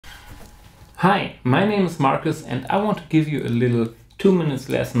Hi, my name is Markus and I want to give you a little 2-minute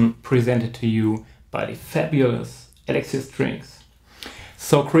lesson presented to you by the fabulous Elixir Strings.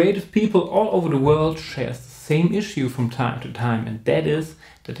 So creative people all over the world share the same issue from time to time, and that is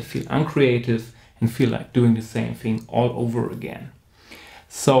that they feel uncreative and feel like doing the same thing all over again.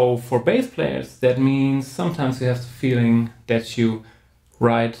 So for bass players that means sometimes you have the feeling that you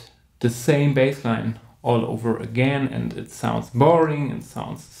write the same bass line all over again and it sounds boring and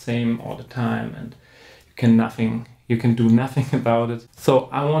sounds the same all the time and you can do nothing about it. So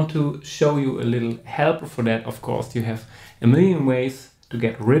I want to show you a little helper for that. Of course, you have a million ways to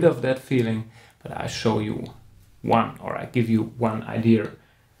get rid of that feeling, but I show you one, or I give you one idea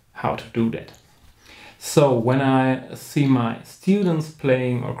how to do that. So when I see my students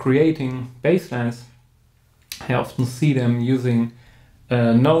playing or creating bass lines, I often see them using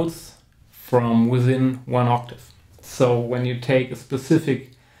notes from within one octave. So when you take a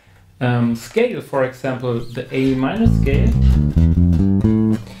specific scale, for example the A minor scale,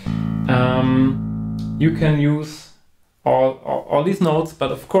 you can use all these notes, but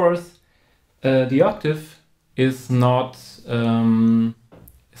of course the octave is not a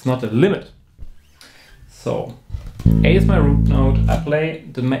limit. So A is my root note, I play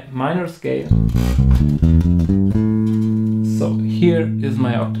the minor scale. So here is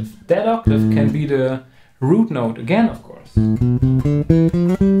my octave. That octave can be the root note again, of course.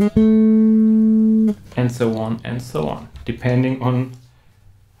 And so on, depending on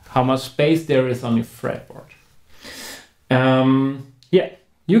how much space there is on your fretboard. Yeah,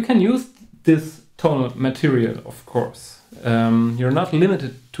 you can use this tonal material, of course. You're not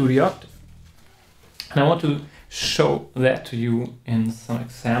limited to the octave. And I want to show that to you in some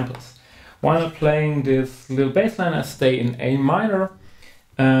examples. While I'm playing this little bass line, I stay in A minor,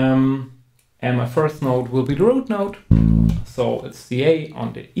 and my first note will be the root note, so it's the A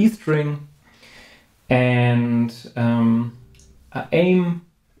on the E string, and I aim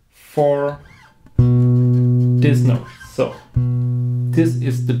for this note. So this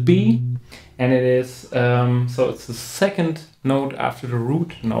is the B, and it is so it's the second note after the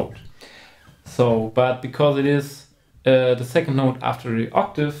root note. So, but because it is the second note after the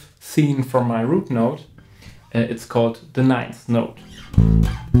octave seen from my root note, it's called the ninth note.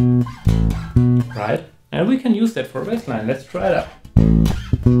 Right? And we can use that for a bass line. Let's try it out.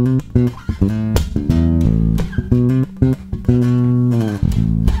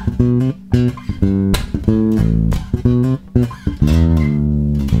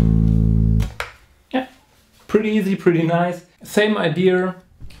 Yeah, pretty easy, pretty nice. Same idea.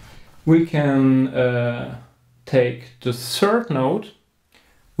 We can take the third note,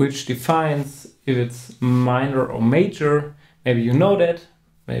 which defines if it's minor or major. Maybe you know that,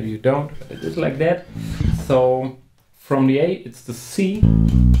 maybe you don't, but it is like that. So from the A, it's the C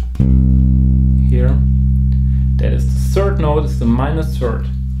here. That is the third note, it's the minor third.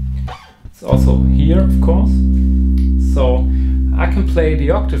 It's also here, of course. So I can play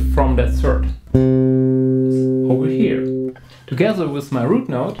the octave from that third. It's over here. Together with my root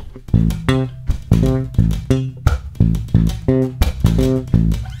note.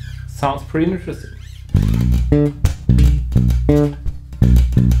 Sounds pretty interesting.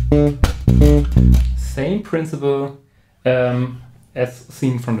 Same principle as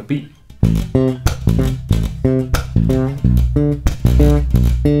seen from the B.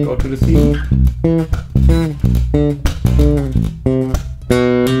 Go to the C.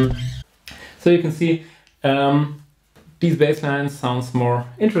 So you can see these bass lines sounds more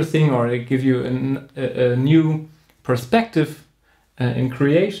interesting, or they give you a new perspective in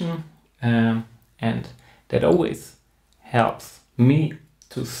creation, and that always helps me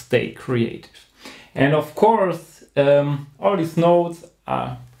to stay creative. And of course all these notes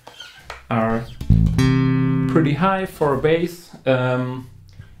are pretty high for a bass, and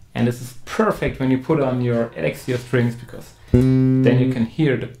this is perfect when you put on your Elixir strings, because then you can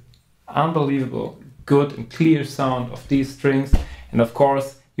hear the unbelievable good and clear sound of these strings. And of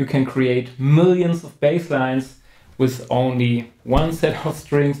course you can create millions of bass lines with only one set of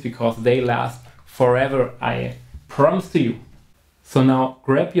strings, because they last forever, I promise to you. So now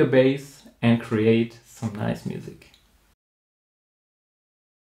grab your bass and create some nice music.